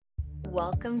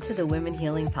Welcome to the Women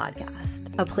Healing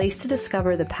Podcast, a place to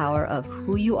discover the power of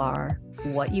who you are,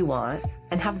 what you want,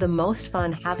 and have the most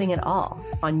fun having it all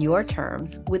on your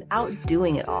terms without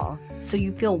doing it all, so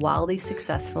you feel wildly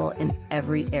successful in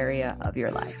every area of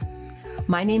your life.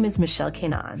 My name is Michelle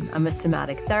Kanan. I'm a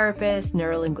somatic therapist,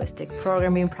 neurolinguistic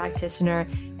programming practitioner,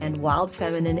 and wild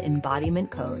feminine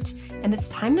embodiment coach, and it's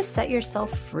time to set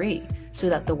yourself free so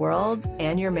that the world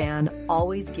and your man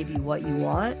always give you what you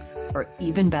want, or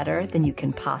even better than you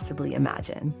can possibly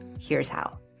imagine. Here's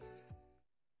how.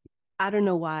 I don't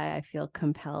know why I feel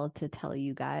compelled to tell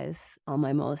you guys all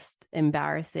my most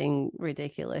embarrassing,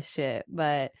 ridiculous shit,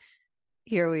 but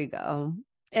here we go.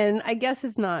 And I guess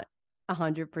it's not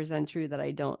 100% true that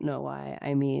I don't know why.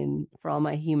 I mean, for all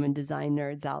my human design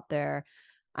nerds out there,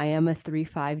 I am a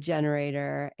 3-5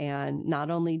 generator, and not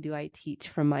only do I teach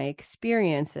from my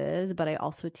experiences, but I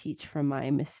also teach from my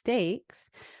mistakes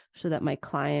so that my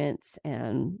clients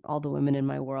and all the women in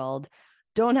my world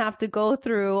don't have to go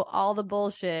through all the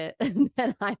bullshit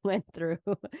that I went through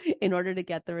in order to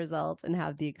get the results and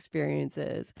have the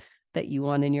experiences that you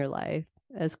want in your life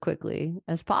as quickly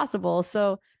as possible.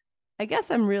 So I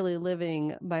guess I'm really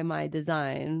living by my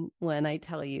design when I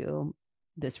tell you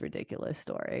this ridiculous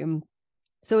story.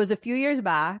 So it was a few years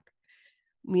back.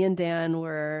 Me and Dan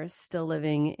were still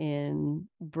living in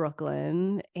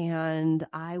Brooklyn, and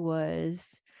I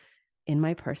was in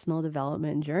my personal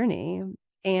development journey.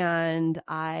 And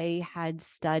I had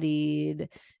studied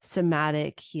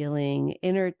somatic healing,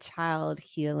 inner child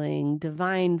healing,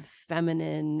 divine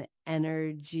feminine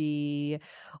energy,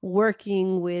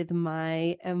 working with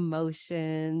my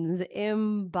emotions,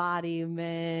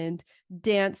 embodiment,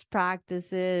 dance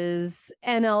practices,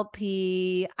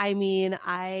 NLP. I mean,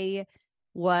 I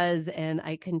was and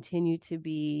I continue to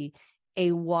be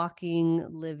a walking,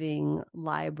 living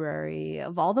library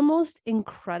of all the most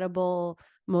incredible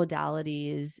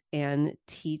modalities and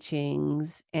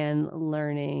teachings and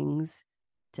learnings.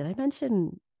 Did I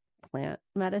mention plant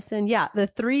medicine? Yeah, the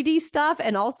 3D stuff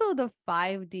and also the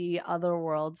 5D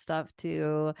otherworld stuff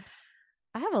too.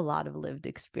 I have a lot of lived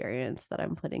experience that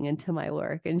I'm putting into my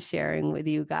work and sharing with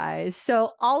you guys.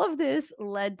 So all of this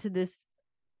led to this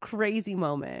crazy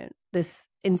moment, this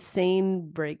insane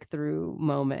breakthrough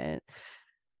moment,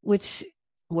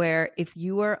 where if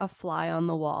you were a fly on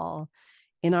the wall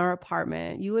in our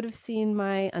apartment, you would have seen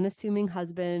my unassuming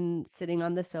husband sitting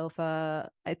on the sofa.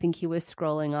 I think he was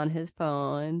scrolling on his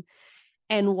phone,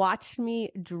 and watched me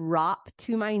drop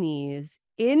to my knees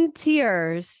in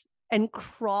tears and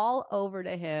crawl over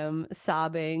to him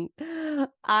sobbing,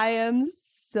 "I am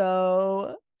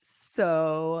so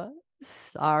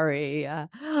sorry.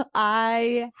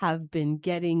 I have been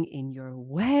getting in your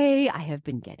way. I have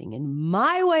been getting in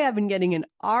my way. I've been getting in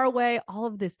our way. All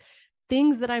of this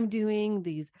things that I'm doing,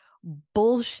 these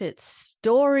bullshit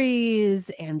stories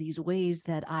and these ways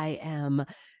that I am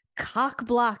cock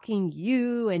blocking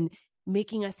you and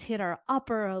making us hit our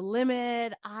upper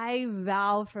limit. I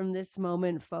vow from this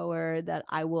moment forward that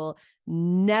I will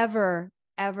never,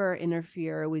 ever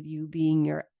interfere with you being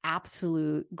your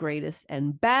absolute greatest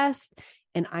and best.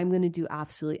 And I'm going to do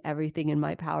absolutely everything in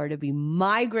my power to be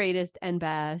my greatest and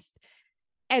best."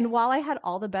 And while I had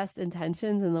all the best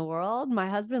intentions in the world, my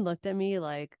husband looked at me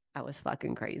like I was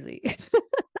fucking crazy.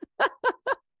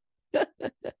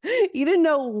 He didn't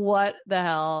know what the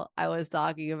hell I was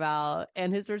talking about.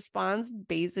 And his response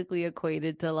basically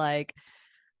equated to like,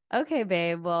 "Okay,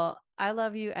 babe, well, I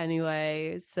love you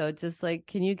anyway. So just like,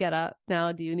 can you get up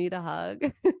now? Do you need a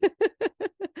hug?"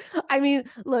 I mean,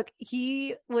 look,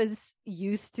 he was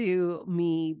used to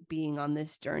me being on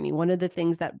this journey. One of the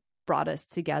things that brought us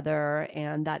together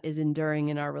and that is enduring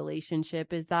in our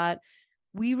relationship is that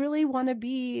we really want to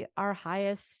be our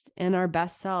highest and our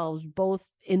best selves, both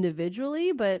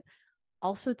individually, but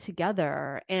also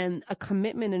together, and a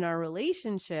commitment in our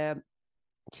relationship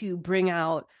to bring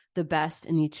out the best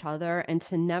in each other and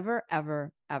to never,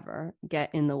 ever, ever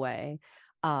get in the way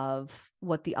of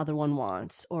what the other one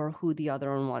wants or who the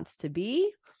other one wants to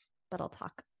be. But I'll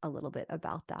talk a little bit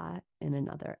about that in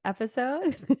another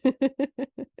episode.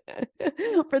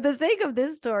 For the sake of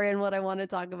this story and what I want to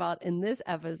talk about in this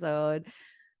episode,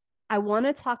 I want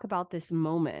to talk about this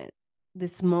moment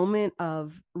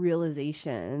of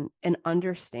realization and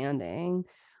understanding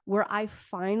where I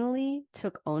finally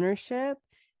took ownership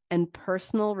and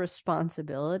personal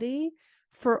responsibility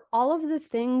for all of the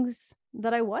things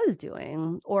that I was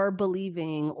doing or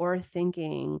believing or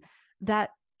thinking that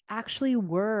actually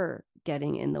were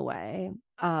getting in the way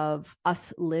of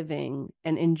us living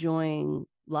and enjoying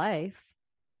life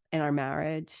in our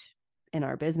marriage, in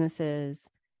our businesses,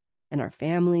 in our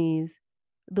families,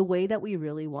 the way that we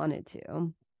really wanted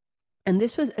to. And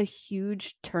this was a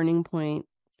huge turning point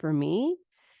for me.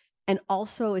 And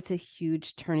also it's a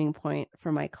huge turning point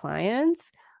for my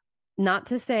clients. Not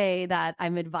to say that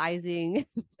I'm advising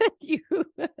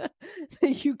that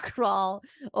you crawl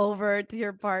over to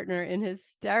your partner in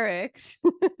hysterics,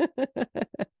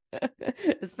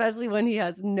 especially when he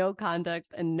has no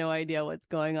context and no idea what's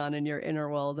going on in your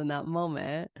inner world in that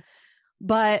moment.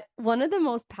 But one of the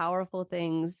most powerful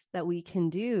things that we can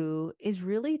do is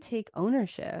really take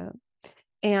ownership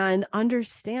and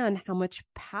understand how much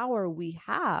power we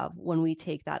have when we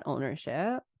take that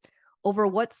ownership over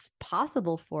what's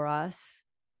possible for us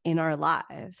in our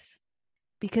lives.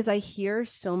 Because I hear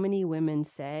so many women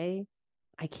say,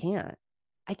 I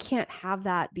can't have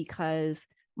that because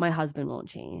my husband won't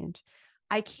change.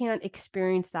 I can't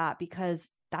experience that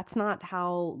because that's not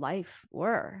how life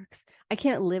works. I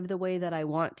can't live the way that I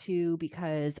want to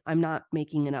because I'm not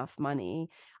making enough money.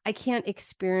 I can't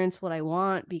experience what I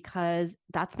want because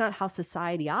that's not how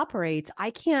society operates.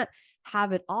 I can't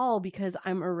have it all because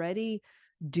I'm already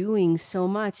doing so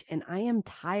much and I am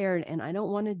tired and I don't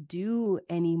want to do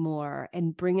anymore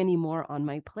and bring any more on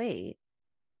my plate.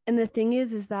 And the thing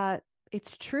is that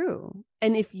it's true.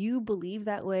 And if you believe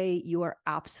that way, you are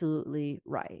absolutely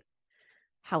right.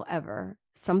 However,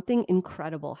 something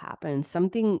incredible happens,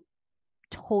 something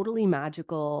totally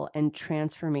magical and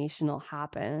transformational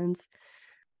happens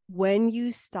when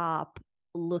you stop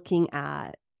looking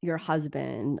at your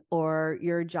husband or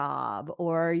your job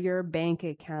or your bank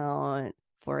account,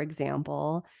 for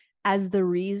example, as the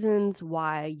reasons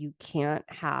why you can't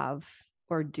have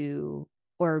or do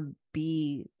or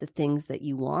be the things that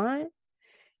you want.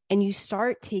 And you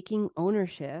start taking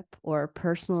ownership or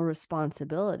personal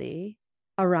responsibility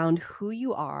around who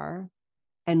you are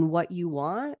and what you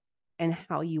want and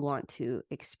how you want to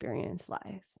experience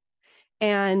life.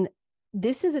 And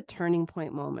this is a turning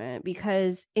point moment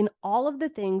because in all of the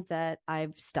things that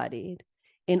I've studied,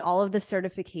 in all of the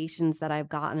certifications that I've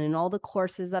gotten, in all the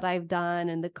courses that I've done,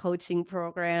 and the coaching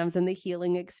programs and the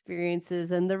healing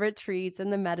experiences and the retreats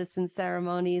and the medicine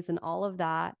ceremonies and all of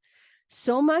that,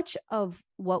 so much of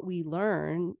what we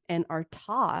learn and are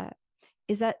taught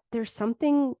is that there's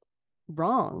something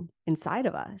wrong inside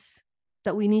of us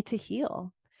that we need to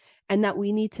heal and that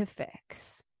we need to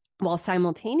fix. While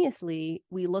simultaneously,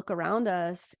 we look around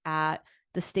us at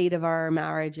the state of our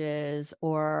marriages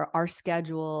or our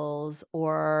schedules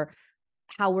or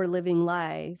how we're living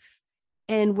life.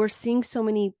 And we're seeing so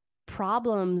many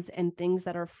problems and things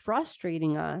that are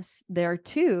frustrating us there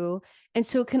too. And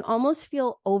so it can almost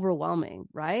feel overwhelming,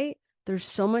 right? There's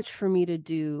so much for me to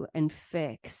do and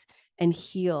fix and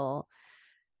heal.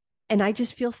 And I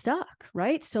just feel stuck,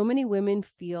 right? So many women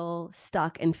feel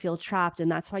stuck and feel trapped.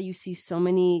 And that's why you see so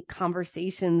many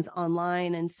conversations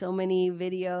online and so many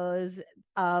videos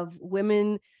of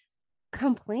women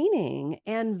complaining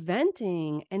and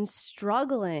venting and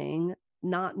struggling,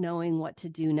 not knowing what to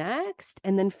do next,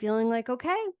 and then feeling like,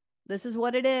 okay, this is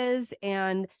what it is.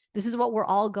 And this is what we're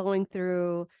all going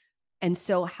through. And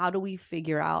so how do we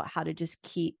figure out how to just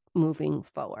keep moving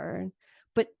forward?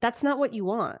 But that's not what you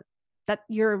want. That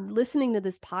you're listening to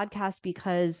this podcast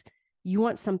because you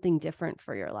want something different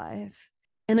for your life.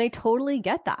 And I totally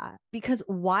get that, because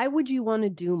why would you want to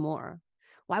do more?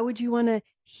 Why would you want to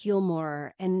heal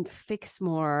more and fix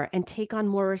more and take on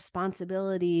more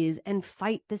responsibilities and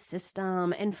fight the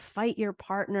system and fight your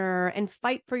partner and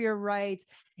fight for your rights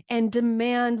and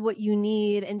demand what you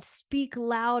need and speak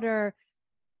louder?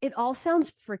 It all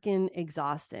sounds freaking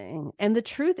exhausting. And the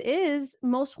truth is,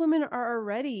 most women are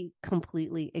already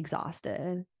completely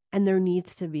exhausted, and there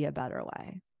needs to be a better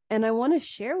way. And I want to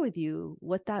share with you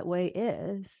what that way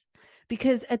is,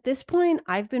 because at this point,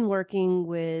 I've been working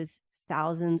with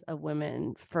thousands of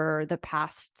women for the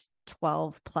past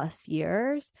 12 plus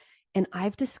years, and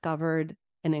I've discovered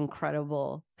an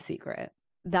incredible secret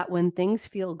that when things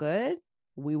feel good,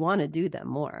 we want to do them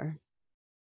more.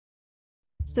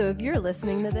 So if you're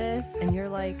listening to this and you're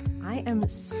like, I am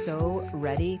so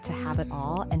ready to have it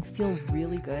all and feel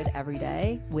really good every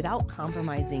day without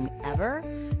compromising ever,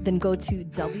 then go to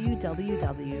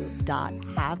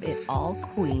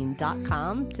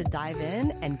www.haveitallqueen.com to dive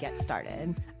in and get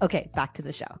started. Okay, back to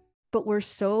the show. But we're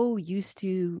so used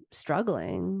to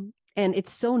struggling, and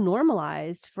it's so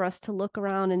normalized for us to look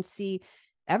around and see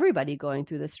everybody going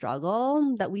through the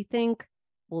struggle that we think,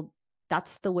 well,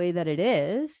 that's the way that it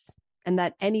is. And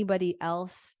that anybody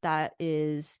else that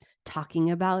is talking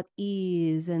about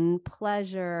ease and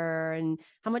pleasure and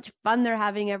how much fun they're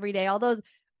having every day, all those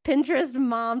Pinterest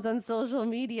moms on social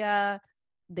media,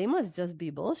 they must just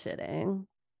be bullshitting.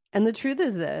 And the truth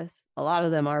is this, a lot of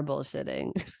them are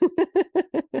bullshitting.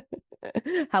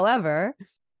 However,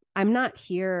 I'm not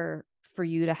here for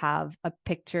you to have a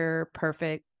picture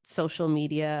perfect social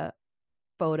media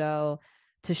photo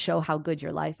to show how good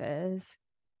your life is.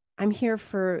 I'm here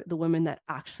for the women that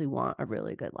actually want a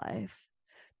really good life,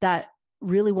 that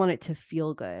really want it to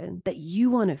feel good, that you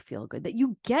want to feel good, that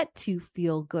you get to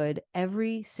feel good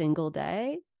every single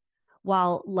day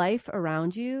while life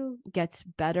around you gets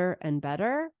better and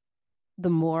better, the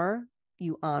more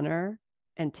you honor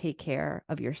and take care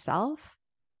of yourself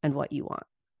and what you want.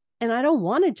 And I don't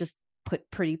want to just put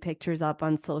pretty pictures up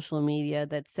on social media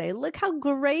that say, look how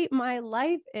great my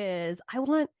life is. I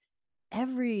want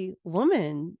every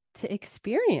woman to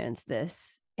experience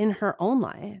this in her own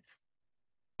life.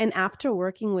 And after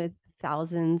working with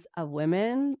thousands of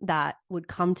women that would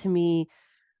come to me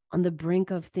on the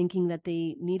brink of thinking that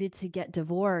they needed to get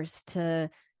divorced, to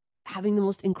having the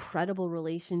most incredible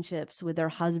relationships with their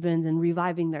husbands and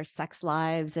reviving their sex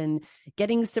lives and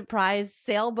getting surprise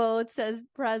sailboats as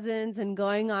presents and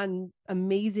going on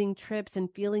amazing trips and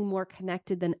feeling more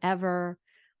connected than ever,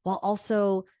 while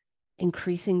also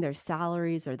increasing their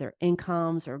salaries or their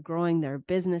incomes or growing their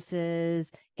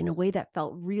businesses in a way that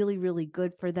felt really, really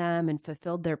good for them and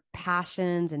fulfilled their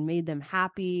passions and made them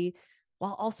happy,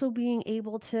 while also being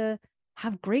able to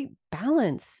have great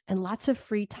balance and lots of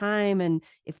free time. And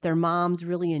if their moms,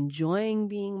 really enjoying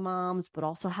being moms, but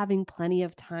also having plenty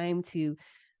of time to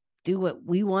do what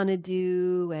we want to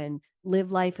do and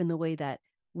live life in the way that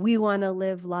we want to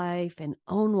live life and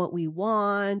own what we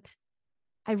want.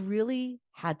 I really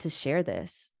had to share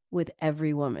this with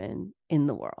every woman in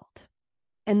the world.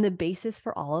 And the basis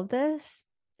for all of this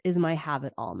is my Have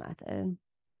It All method.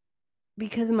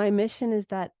 Because my mission is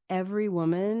that every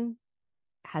woman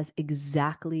has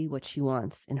exactly what she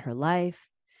wants in her life,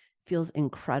 feels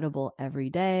incredible every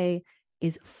day,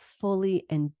 is fully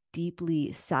and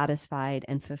deeply satisfied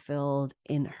and fulfilled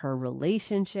in her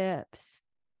relationships.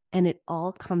 And it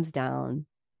all comes down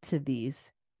to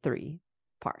these three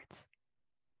parts.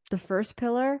 The first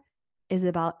pillar is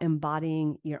about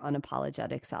embodying your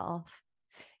unapologetic self.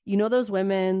 You know, those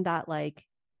women that like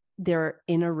they're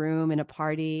in a room in a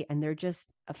party and they're just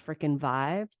a freaking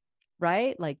vibe,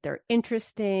 right? Like they're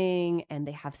interesting and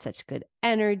they have such good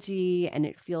energy and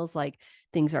it feels like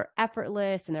things are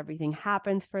effortless and everything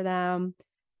happens for them.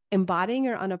 Embodying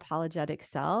your unapologetic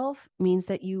self means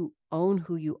that you own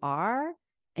who you are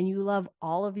and you love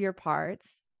all of your parts,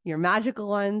 your magical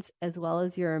ones as well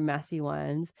as your messy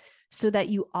ones, so that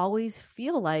you always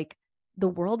feel like the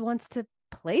world wants to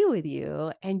play with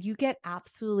you and you get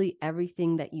absolutely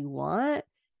everything that you want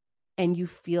and you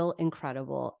feel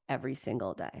incredible every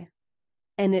single day.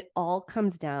 And it all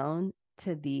comes down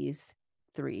to these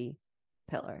three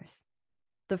pillars.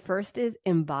 The first is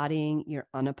embodying your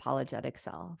unapologetic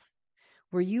self,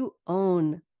 where you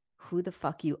own who the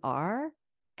fuck you are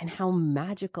and how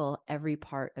magical every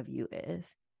part of you is.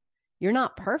 You're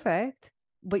not perfect,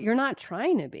 but you're not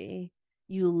trying to be.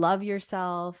 You love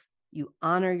yourself, you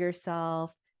honor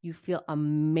yourself, you feel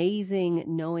amazing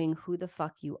knowing who the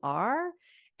fuck you are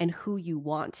and who you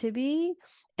want to be.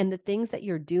 And the things that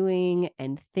you're doing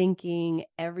and thinking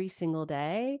every single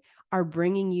day are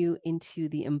bringing you into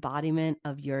the embodiment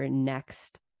of your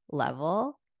next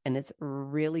level. And it's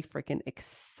really freaking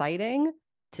exciting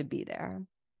to be there.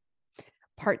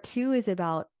 Part two is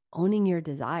about owning your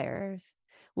desires.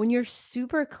 When you're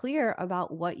super clear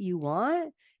about what you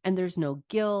want and there's no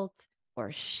guilt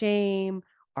or shame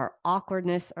or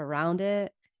awkwardness around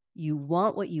it, you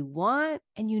want what you want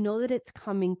and you know that it's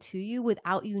coming to you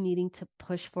without you needing to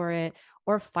push for it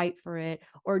or fight for it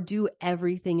or do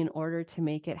everything in order to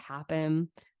make it happen.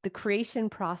 The creation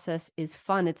process is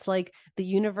fun. It's like the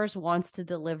universe wants to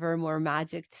deliver more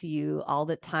magic to you all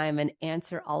the time and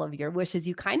answer all of your wishes.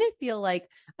 You kind of feel like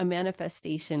a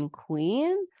manifestation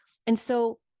queen. And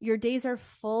so your days are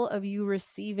full of you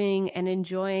receiving and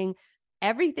enjoying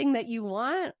everything that you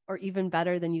want, or even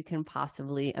better than you can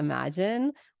possibly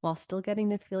imagine, while still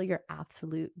getting to feel your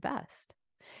absolute best.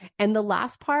 And the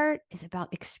last part is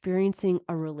about experiencing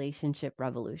a relationship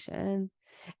revolution.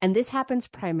 And this happens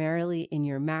primarily in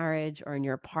your marriage or in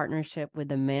your partnership with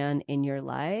the man in your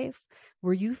life,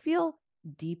 where you feel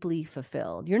deeply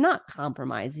fulfilled. You're not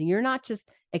compromising. You're not just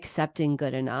accepting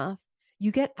good enough.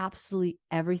 You get absolutely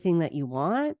everything that you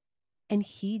want. And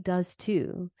he does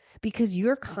too, because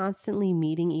you're constantly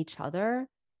meeting each other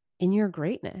in your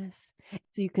greatness.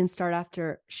 So you can start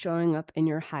after showing up in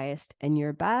your highest and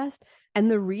your best. And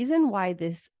the reason why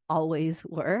this always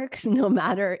works, no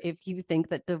matter if you think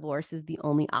that divorce is the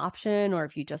only option, or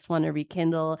if you just want to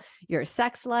rekindle your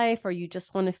sex life, or you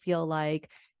just want to feel like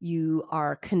you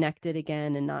are connected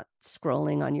again and not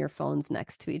scrolling on your phones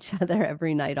next to each other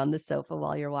every night on the sofa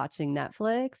while you're watching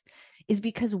Netflix, is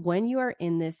because when you are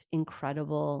in this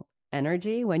incredible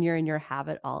energy, when you're in your have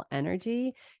it all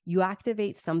energy, you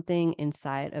activate something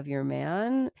inside of your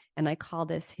man. And I call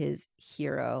this his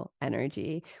hero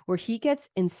energy, where he gets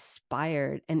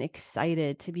inspired and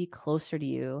excited to be closer to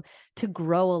you, to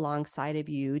grow alongside of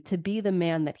you, to be the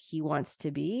man that he wants to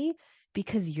be,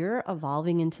 because you're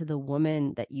evolving into the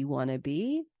woman that you want to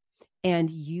be. And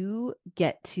you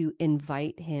get to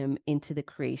invite him into the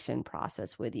creation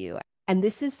process with you. And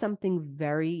this is something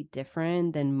very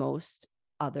different than most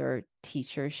other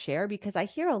teachers share, because I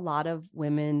hear a lot of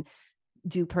women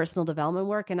do personal development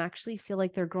work and actually feel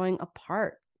like they're growing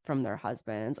apart from their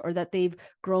husbands, or that they've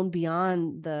grown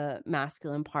beyond the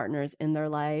masculine partners in their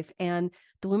life. And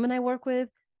the women I work with,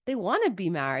 they want to be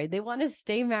married. They want to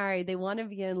stay married. They want to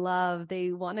be in love.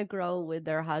 They want to grow with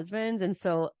their husbands. And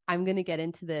so I'm going to get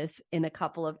into this in a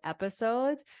couple of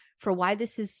episodes for why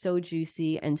this is so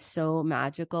juicy and so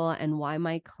magical, and why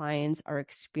my clients are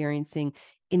experiencing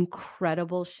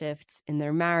incredible shifts in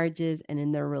their marriages and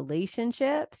in their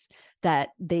relationships that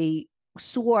they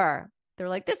swore, they're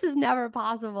like, this is never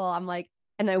possible. I'm like,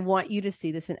 and I want you to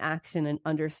see this in action and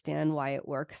understand why it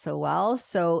works so well.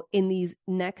 So in these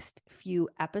next few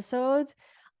episodes,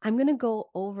 I'm going to go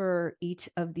over each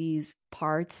of these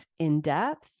parts in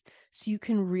depth so you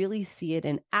can really see it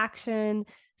in action,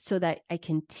 so that I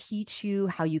can teach you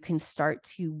how you can start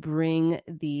to bring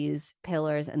these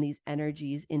pillars and these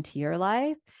energies into your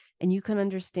life. And you can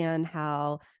understand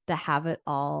how the Have It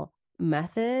All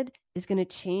method is going to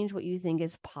change what you think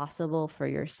is possible for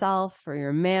yourself, for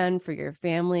your man, for your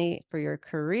family, for your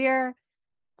career,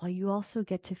 while you also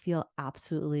get to feel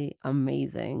absolutely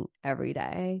amazing every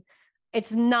day.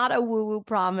 It's not a woo-woo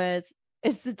promise.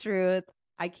 It's the truth.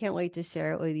 I can't wait to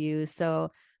share it with you. So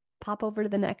pop over to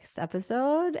the next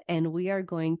episode, and we are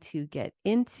going to get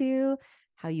into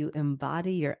how you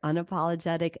embody your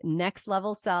unapologetic next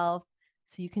level self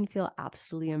so you can feel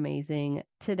absolutely amazing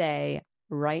today,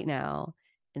 right now,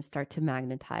 and start to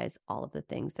magnetize all of the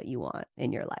things that you want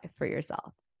in your life for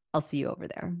yourself. I'll see you over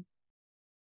there.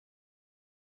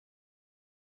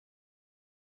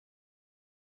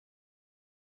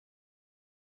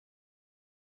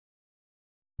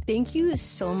 Thank you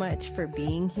so much for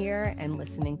being here and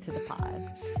listening to the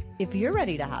pod. If you're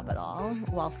ready to have it all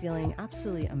while feeling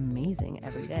absolutely amazing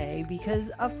every day, because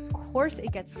of course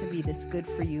it gets to be this good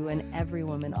for you and every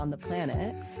woman on the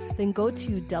planet, then go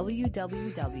to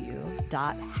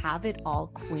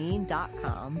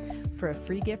www.haveitallqueen.com for a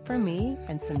free gift from me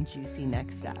and some juicy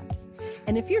next steps.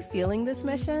 And if you're feeling this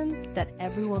mission, that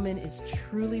every woman is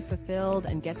truly fulfilled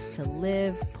and gets to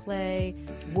live, play,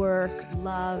 work,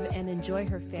 love, and enjoy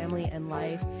her family and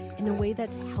life in a way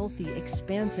that's healthy,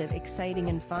 expansive, exciting,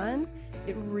 and fun,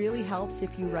 it really helps if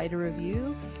you write a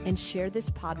review and share this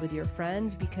pod with your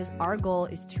friends, because our goal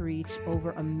is to reach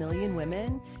over 1 million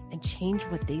women and change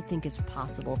what they think is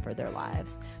possible for their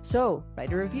lives. So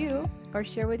write a review or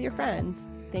share with your friends.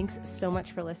 Thanks so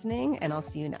much for listening, and I'll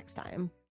see you next time.